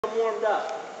warmed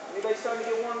up. Anybody starting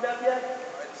to get warmed up yet?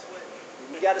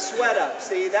 You got to sweat up.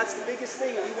 See, that's the biggest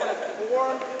thing. We want to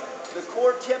warm the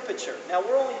core temperature. Now,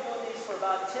 we're only doing these for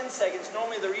about 10 seconds.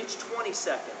 Normally, they're each 20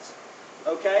 seconds.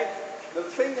 Okay? The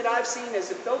thing that I've seen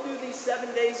is if they'll do these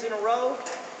 7 days in a row,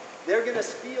 they're going to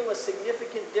feel a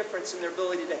significant difference in their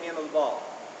ability to handle the ball.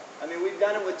 I mean, we've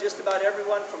done it with just about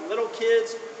everyone from little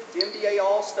kids to NBA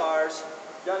All-Stars.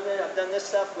 I've done this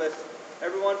stuff with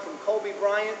everyone from Kobe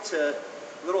Bryant to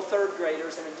little third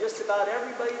graders, and just about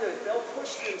everybody that they'll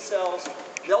push themselves,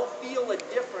 they'll feel a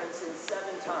difference in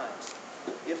 7 times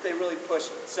if they really push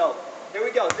it. So here we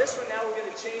go. This one now we're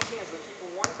going to change hands. We're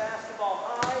keeping one basketball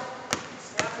high,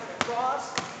 snapping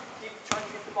across, keep trying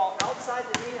to get the ball outside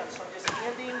the knee. So I'm just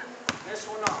handing this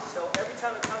one off. So every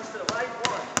time it comes to the right,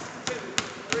 1, 2,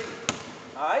 3.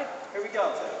 All right, here we go.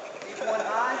 Keep one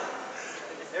high.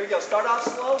 There we go. Start off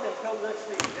slow, then toe lift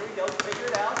lead. Here we go. Figure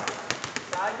it out.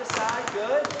 Side to side,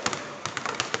 good.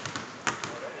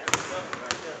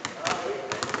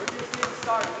 We're just getting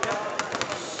started.